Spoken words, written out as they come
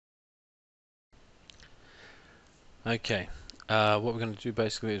Okay, what we're going to do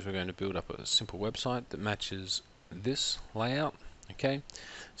basically is we're going to build up a simple website that matches this layout. Okay,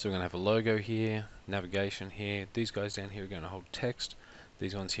 so we're going to have a logo here, navigation here, these guys down here are going to hold text,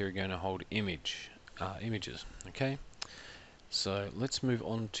 these ones here are going to hold images. Okay, so let's move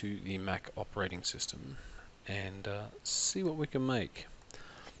on to the Mac operating system and see what we can make.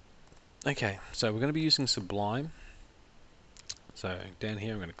 Okay, so we're going to be using Sublime. So down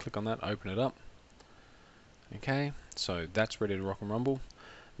here I'm going to click on that, open it up. Okay, so that's ready to rock and rumble.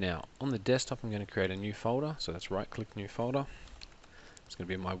 Now on the desktop I'm going to create a new folder, so that's right click new folder. It's going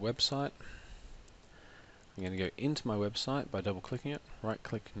to be my website. I'm going to go into my website by double clicking it, right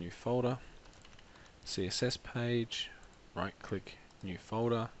click new folder, CSS page, right click new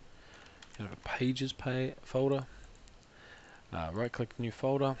folder, going to have a pages folder, right click new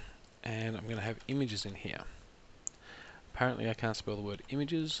folder, and I'm going to have images in here. Apparently I can't spell the word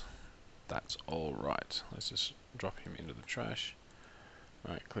images. That's alright. Let's just drop him into the trash.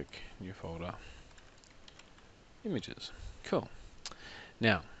 Right click new folder, images. Cool.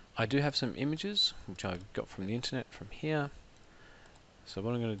 Now I do have some images which I've got from the internet from here. So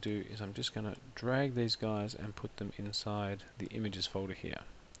what I'm going to do is I'm just going to drag these guys and put them inside the images folder here.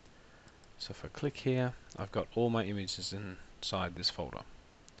 So if I click here, I've got all my images inside this folder.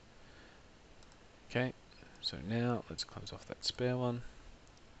 Okay, so now let's close off that spare one.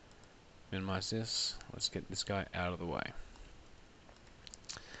 Minimize this. Let's get this guy out of the way.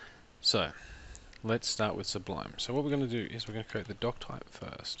 So let's start with Sublime. So what we're going to do is we're going to create the doc type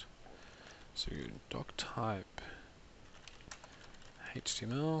first. So doc type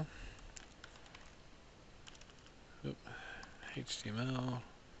HTML. HTML.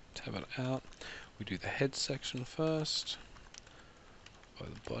 Tab it out. We do the head section first, or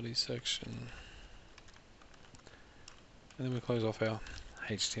the body section, and then we close off our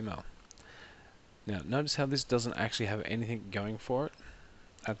HTML. Now notice how this doesn't actually have anything going for it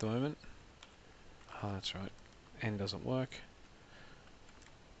at the moment. Oh, that's right, N doesn't work.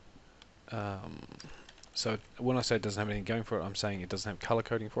 So when I say it doesn't have anything going for it, I'm saying it doesn't have color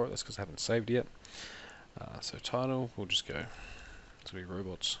coding for it. That's because I haven't saved yet. So title, we'll just go to be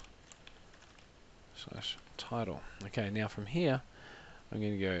robots / title. Okay, now from here I'm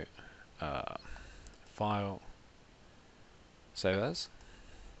going to go file, save as.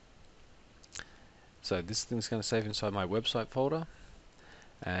 So this thing's going to save inside my website folder,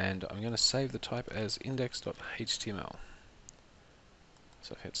 and I'm going to save the type as index.html.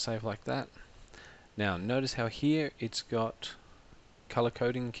 So hit save like that. Now notice how here it's got color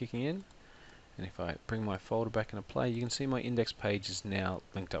coding kicking in, and if I bring my folder back into play, you can see my index page is now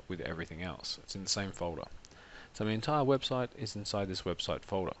linked up with everything else. It's in the same folder. So my entire website is inside this website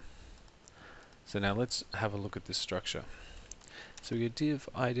folder. So now let's have a look at this structure. So we get div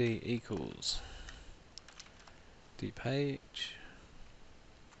id equals dpage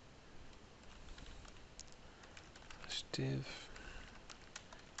div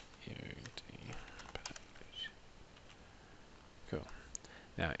page. Cool.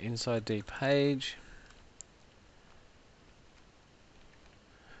 Now inside dpage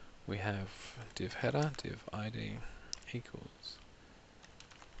we have div header, div id equals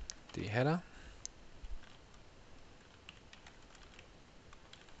dheader.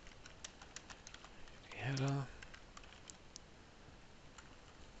 Header.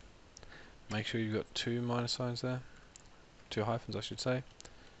 Make sure you've got two minus signs there, two hyphens I should say.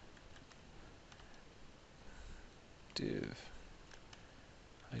 Div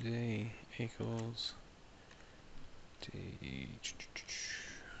id equals d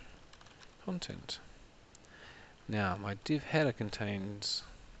content. Now my div header contains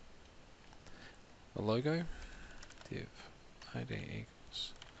a logo, div id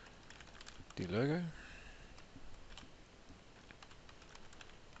equals d logo.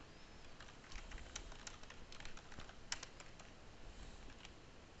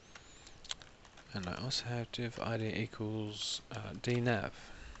 And I also have div id equals dnav.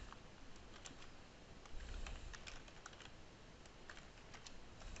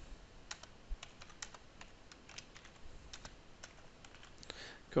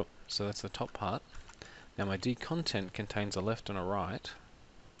 Cool, so that's the top part. Now my d content contains a left and a right,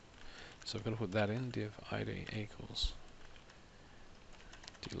 so I've got to put that in, div id equals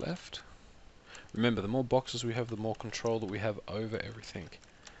d left. Remember, the more boxes we have, the more control that we have over everything.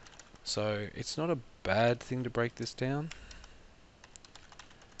 So it's not a bad thing to break this down.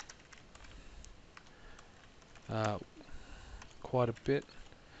 Quite a bit.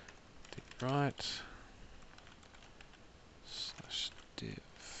 Div right / div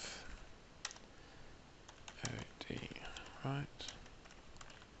od right.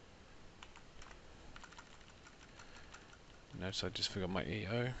 notice I just forgot my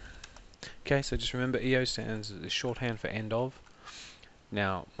EO. Okay, so just remember EO stands as shorthand for end of.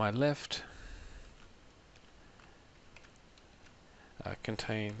 Now my left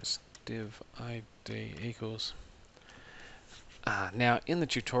contains div id equals. Now in the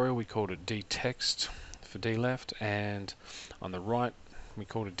tutorial we called it dtext for dleft, and on the right we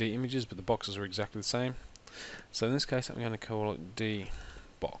called it dimages, but the boxes are exactly the same. So in this case I'm going to call it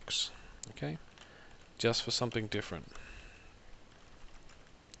dbox, okay, just for something different.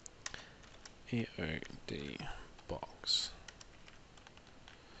 EOD box.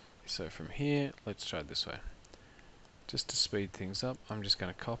 So from here, let's try it this way. Just to speed things up, I'm just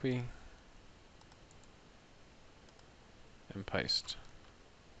going to copy and paste.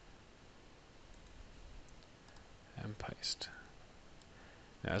 And paste.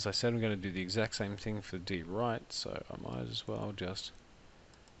 Now as I said, I'm going to do the exact same thing for D right, so I might as well just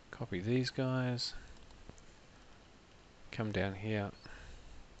copy these guys, come down here,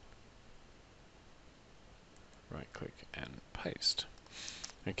 right click and paste.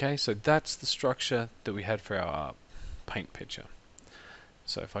 Okay, so that's the structure that we had for our paint picture.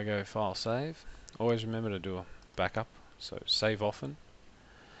 So if I go file save, always remember to do a backup, so save often.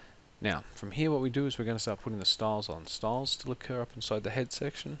 Now from here what we do is we're going to start putting the styles on. Styles still occur up inside the head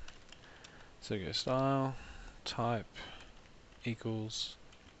section, so go style type equals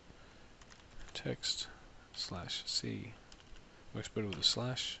text slash C, works better with a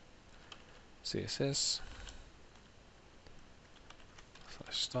slash, CSS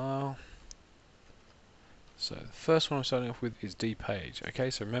slash style. So the first one I'm starting off with is D page.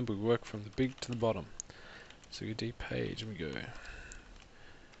 Okay, so remember we work from the big to the bottom. So we go D page and we go,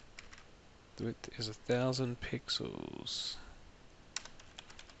 the width is 1000 pixels.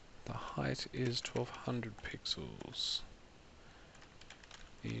 The height is 1200 pixels.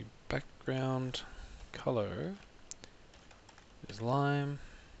 The background color is lime.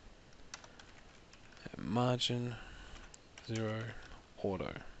 And margin 0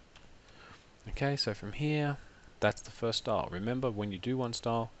 auto. Okay, so from here, that's the first style. Remember, when you do one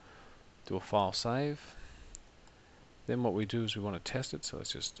style, do a file save. Then what we do is we want to test it, so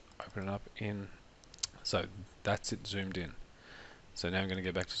let's just open it up in, so that's it zoomed in. So now I'm going to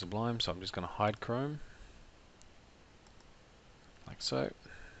go back to Sublime, so I'm just going to hide Chrome, like so,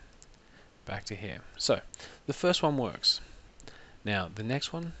 back to here. So the first one works. Now the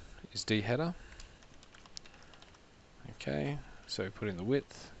next one is D header. Okay, so put in the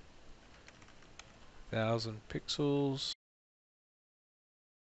width, 1000 pixels.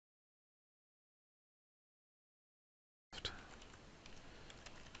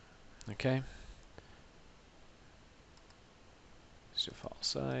 Okay, just a file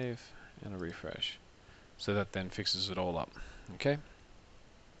save and a refresh. So that then fixes it all up. Okay.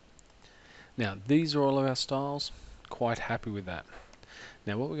 Now these are all of our styles. Quite happy with that.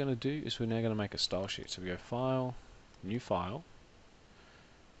 Now what we're going to do is we're now going to make a style sheet. So we go File, New File.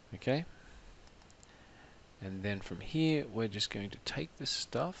 Okay. And then from here we're just going to take this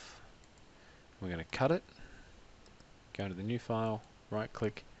stuff. We're going to cut it. Go into the New File. Right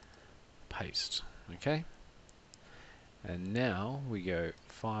click. Paste. Okay. And now we go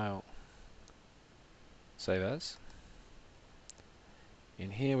File, Save As. In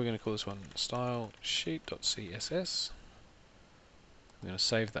here we're going to call this one style sheet.css. I'm going to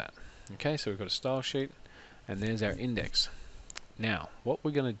save that. Okay, so we've got a style sheet and there's our index. Now what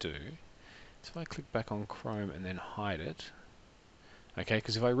we're going to do is if I click back on Chrome and then hide it, okay,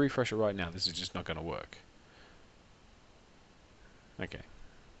 because if I refresh it right now this is just not going to work. Okay.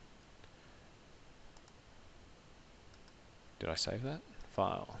 Did I save that?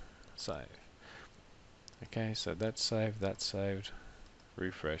 File, save. Okay, so that's saved, that's saved.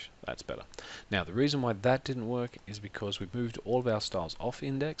 Refresh, that's better. Now the reason why that didn't work is because we've moved all of our styles off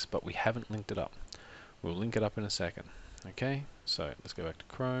index, but we haven't linked it up. We'll link it up in a second. Okay, so let's go back to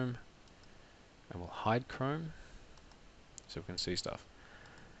Chrome and we'll hide Chrome so we can see stuff.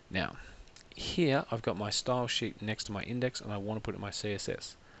 Now here I've got my style sheet next to my index and I want to put it in my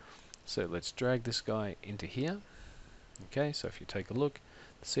CSS. So let's drag this guy into here. Okay, so if you take a look,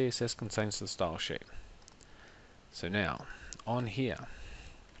 the CSS contains the style sheet. So now on here,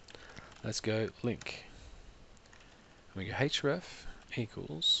 let's go link. And we go href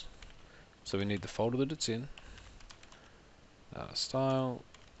equals, so we need the folder that it's in, style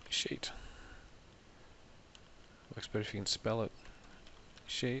sheet. Works better if you can spell it.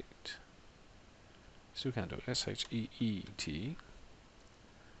 Sheet. Still can't do it. SHEET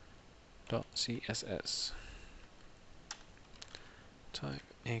 .css. Type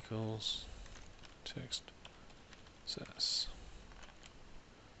equals text CSS.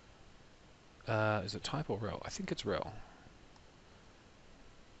 Is it type or rel? I think it's rel.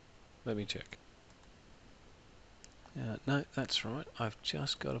 Let me check. No, that's right. I've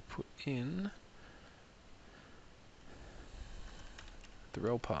just got to put in the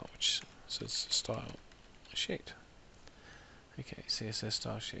rel part, which says style sheet. Okay, CSS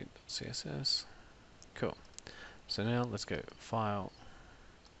style sheet CSS. Cool. So now let's go File,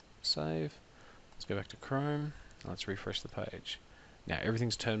 Save. Let's go back to Chrome. Let's refresh the page. Now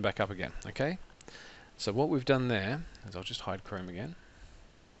everything's turned back up again. Okay. So what we've done there is, I'll just hide Chrome again,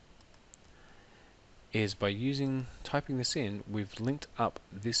 is by typing this in, we've linked up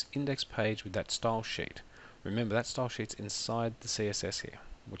this index page with that style sheet. Remember, that style sheet's inside the CSS here,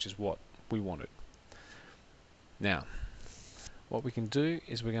 which is what we wanted. Now, what we can do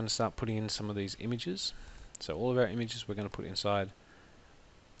is we're going to start putting in some of these images. So all of our images we're going to put inside.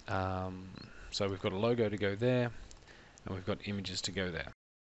 So we've got a logo to go there, and we've got images to go there.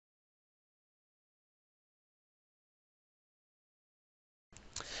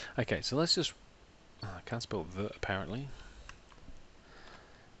 Okay, so let's just, I can't spell the apparently.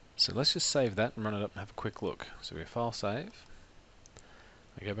 So let's just save that and run it up and have a quick look. So we File, Save.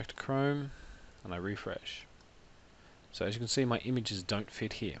 I go back to Chrome and I refresh. So as you can see, my images don't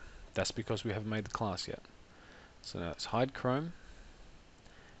fit here. That's because we haven't made the class yet. So now let's hide Chrome.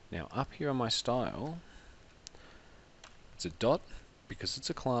 Now up here on my style, it's a dot because it's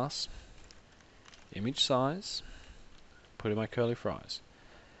a class. Image size. Put in my curly fries.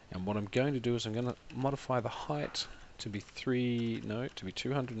 And what I'm going to do is I'm going to modify the height to be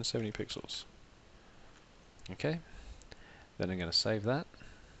 270 pixels. Okay. Then I'm going to save that.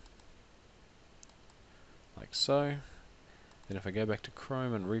 Like so. Then if I go back to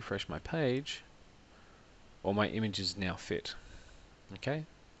Chrome and refresh my page, all my images now fit. Okay.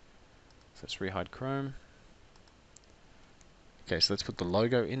 So let's rehide Chrome. Okay, so let's put the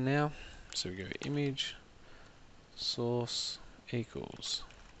logo in now. So we go image, source equals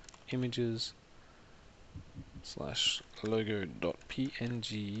images / logo.png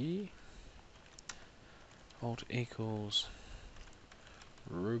alt equals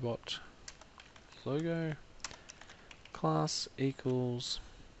robot logo class equals,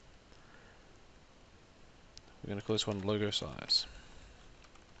 we're going to call this one logo size.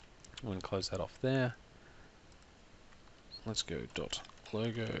 I'm going to close that off there. Let's go dot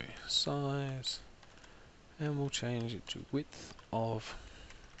logo size, and we'll change it to width of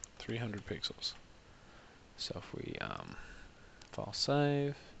 300 pixels. So if we File,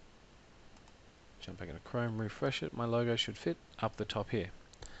 Save, jump back into Chrome, refresh it, my logo should fit up the top here.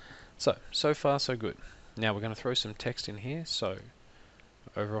 So far so good. Now we're going to throw some text in here. So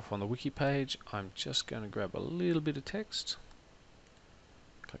over off on the wiki page, I'm just going to grab a little bit of text,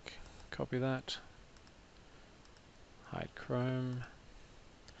 click copy that, hide Chrome.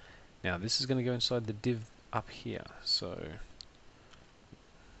 Now this is going to go inside the div up here, so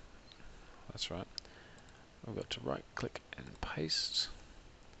that's right. I've got to right click and paste.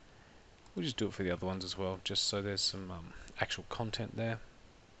 We'll just do it for the other ones as well, just so there's some actual content there.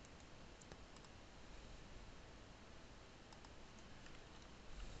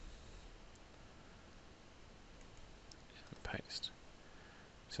 And paste.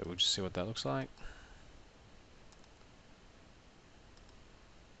 So we'll just see what that looks like.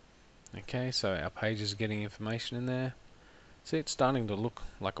 Okay, so our page is getting information in there. See, it's starting to look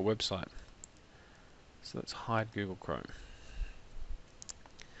like a website. So let's hide Google Chrome.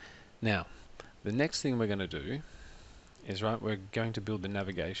 Now, the next thing we're going to do is, we're going to build the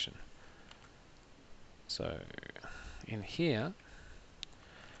navigation. So in here,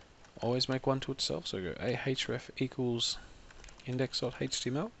 always make one to itself. So go ahref equals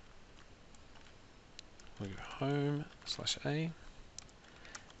index.html. We'll go home /a.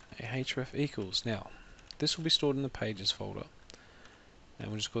 ahref equals. Now, this will be stored in the pages folder. And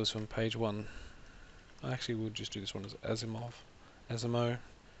we'll just call this one page 1. Actually, we'll just do this one as asimo.html.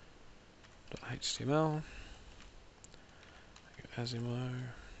 Asimo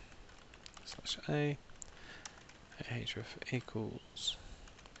 /a. ahref equals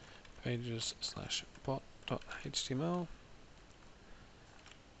pages /bot.html.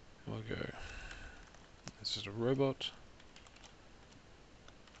 We'll go, this is a robot.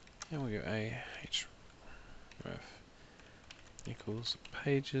 And we'll go ahref equals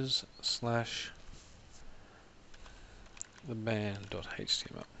pages / the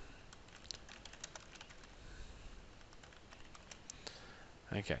band.html.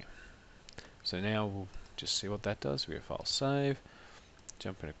 Okay, so now we'll just see what that does. We go File, Save,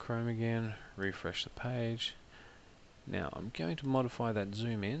 jump into Chrome again, refresh the page. Now I'm going to modify that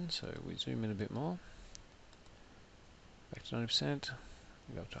zoom in, so we zoom in a bit more. Back to 90%,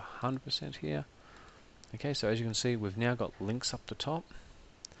 we go up to 100% here. Okay, so as you can see, we've now got links up the top,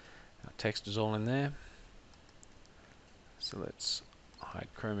 Our text is all in there. So let's hide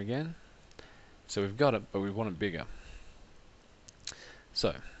Chrome again. So we've got it, but we want it bigger.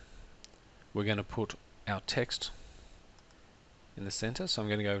 So we're going to put our text in the center. So I'm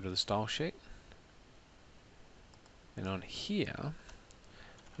going to go over to the style sheet. And on here, I'm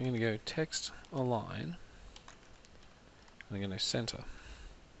going to go text align. I'm going to center.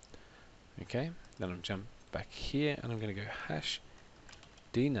 Okay, then I'll jump back here and I'm going to go hash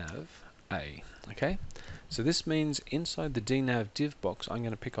dnav a. Okay, so this means inside the dnav div box, I'm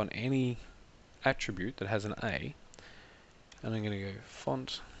going to pick on any attribute that has an A, and I'm going to go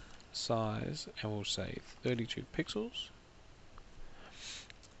font size, and we'll say 32 pixels.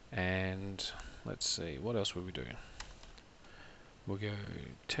 And let's see, what else will we do? We'll go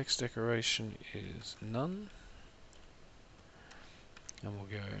text decoration is none, and we'll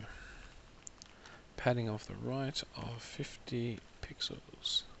go padding off the right of 50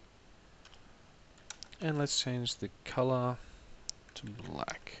 pixels. And let's change the color to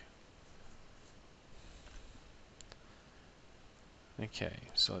black. Okay,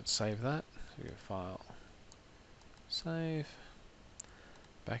 so let's save that. So we go file, save,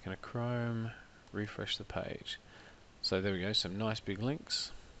 back into Chrome, refresh the page. So there we go, some nice big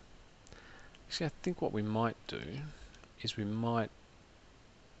links. Actually, I think what we might do is we might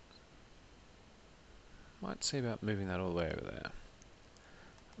see about moving that all the way over there.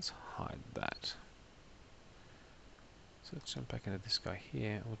 Let's hide that. So let's jump back into this guy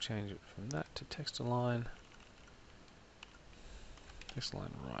here. We'll change it from that to text align. Text align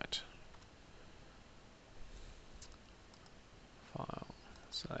right. File,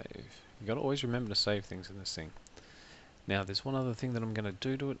 save. You've got to always remember to save things in this thing. Now there's one other thing that I'm going to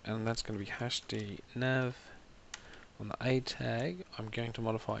do to it, and that's going to be hash dnav. On the A tag, I'm going to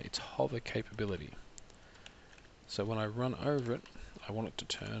modify its hover capability. So when I run over it, I want it to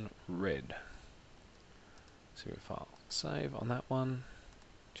turn red. So we file, save on that one,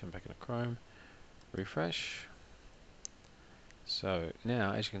 jump back into Chrome, refresh. So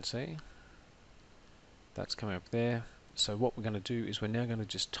now, as you can see, that's coming up there. So what we're going to do is we're now going to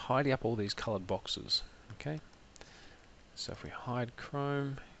just tidy up all these colored boxes. Okay. So if we hide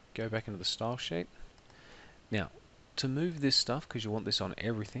Chrome, go back into the style sheet. Now, to move this stuff, because you want this on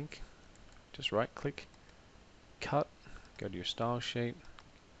everything, just right click, cut, go to your style sheet,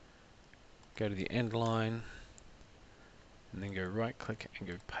 go to the end line, and then go right click and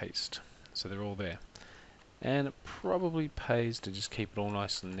go paste. So they're all there. And it probably pays to just keep it all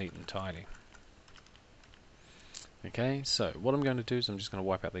nice and neat and tidy. Okay, so what I'm going to do is I'm just going to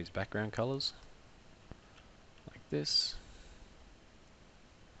wipe out these background colors like this.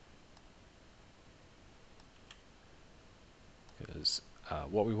 Because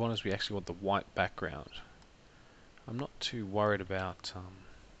what we want is we actually want the white background. I'm not too worried about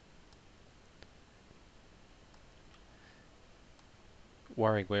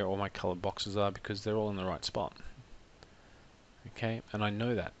worrying where all my colored boxes are, because they're all in the right spot. Okay, and I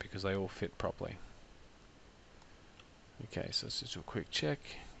know that because they all fit properly. Okay, so let's just do a quick check.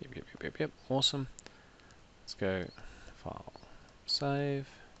 Yep, awesome. Let's go file, save,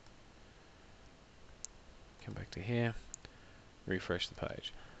 come back to here, refresh the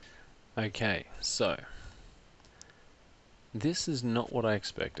page. Okay, so this is not what I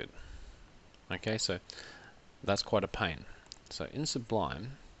expected. Okay, so that's quite a pain. So in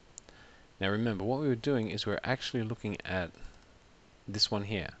Sublime, now remember what we were doing is we're actually looking at this one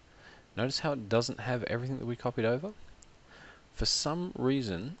here. Notice how it doesn't have everything that we copied over? For some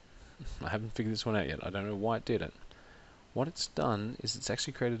reason, I haven't figured this one out yet, I don't know why it did it. What it's done is it's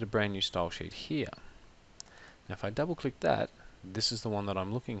actually created a brand new style sheet here. Now if I double click that, this is the one that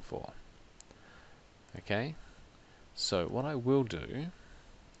I'm looking for. Okay, so what I will do,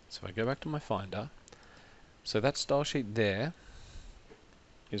 so if I go back to my Finder, so that style sheet there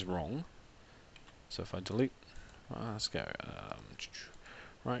is wrong. So if I delete, let's go,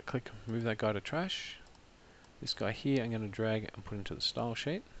 right click, move that guy to trash. This guy here I'm going to drag and put into the style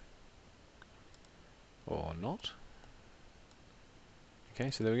sheet. Or not. Okay,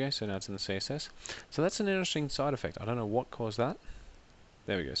 so there we go, so now it's in the CSS. So that's an interesting side effect. I don't know what caused that.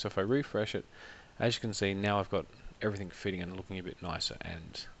 There we go, so if I refresh it, as you can see, now I've got everything fitting and looking a bit nicer,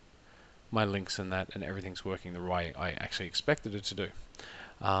 and my links and that and everything's working the way I actually expected it to do.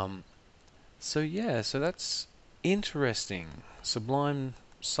 So yeah, so that's interesting. Sublime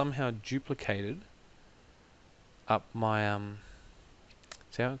somehow duplicated up my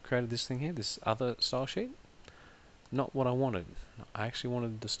see how I created this thing here, this other style sheet? Not what I wanted. I actually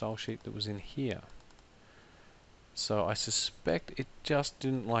wanted the style sheet that was in here. So I suspect it just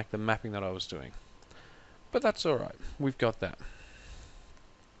didn't like the mapping that I was doing. But that's alright, we've got that.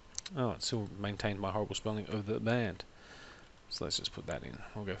 Oh, it still maintained my horrible spelling of the band. So let's just put that in.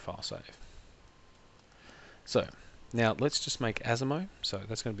 We'll go file save. So now let's just make Asimo. So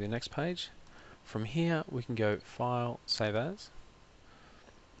that's going to be the next page. From here we can go file, save as.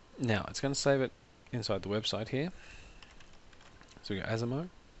 Now it's going to save it inside the website here. So we go Asimo.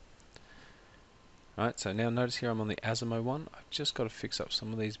 Alright, so now notice here I'm on the Asimo one. I've just got to fix up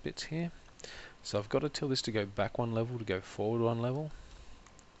some of these bits here. So I've got to tell this to go back one level to go forward one level.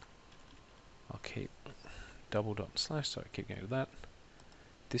 I'll keep double dot slash, so I keep going to that.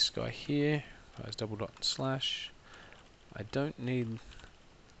 This guy here, goes double dot slash. I don't need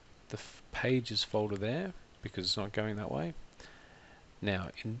the pages folder there because it's not going that way. Now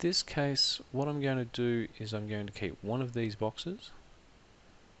in this case what I'm going to do is I'm going to keep one of these boxes.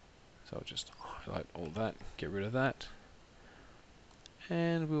 So I'll just highlight all that, get rid of that,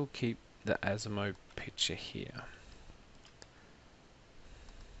 and we'll keep the Asimo picture here.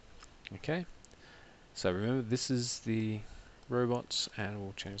 Okay, so remember this is the robots, and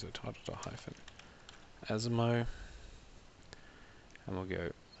we'll change the title to hyphen Asimo, and we'll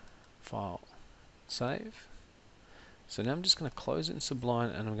go file, save. So now I'm just going to close it in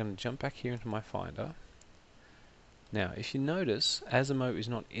Sublime, and I'm going to jump back here into my Finder. Now if you notice, Asimo is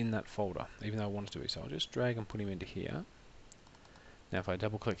not in that folder, even though I want it to be, so I'll just drag and put him into here. Now if I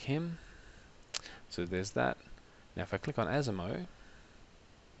double click him, so there's that. Now if I click on Asimo,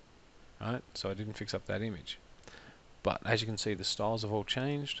 right, so I didn't fix up that image. But as you can see, the styles have all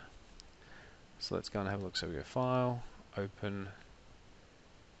changed. So let's go and have a look. So we go File, Open,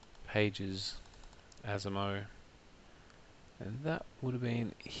 Pages, Asimo, and that would have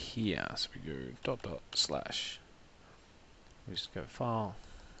been here. So we go dot dot slash. We just go File,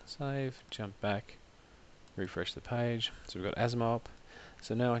 Save, jump back, refresh the page. So we've got Asimo up.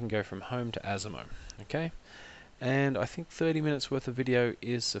 So now I can go from home to Asimo. Okay, and I think 30 minutes worth of video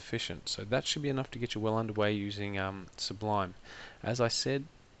is sufficient. So that should be enough to get you well underway using Sublime. As I said,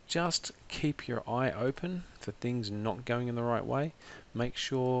 just keep your eye open for things not going in the right way. Make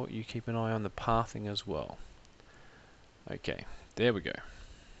sure you keep an eye on the pathing as well. Okay, there we go.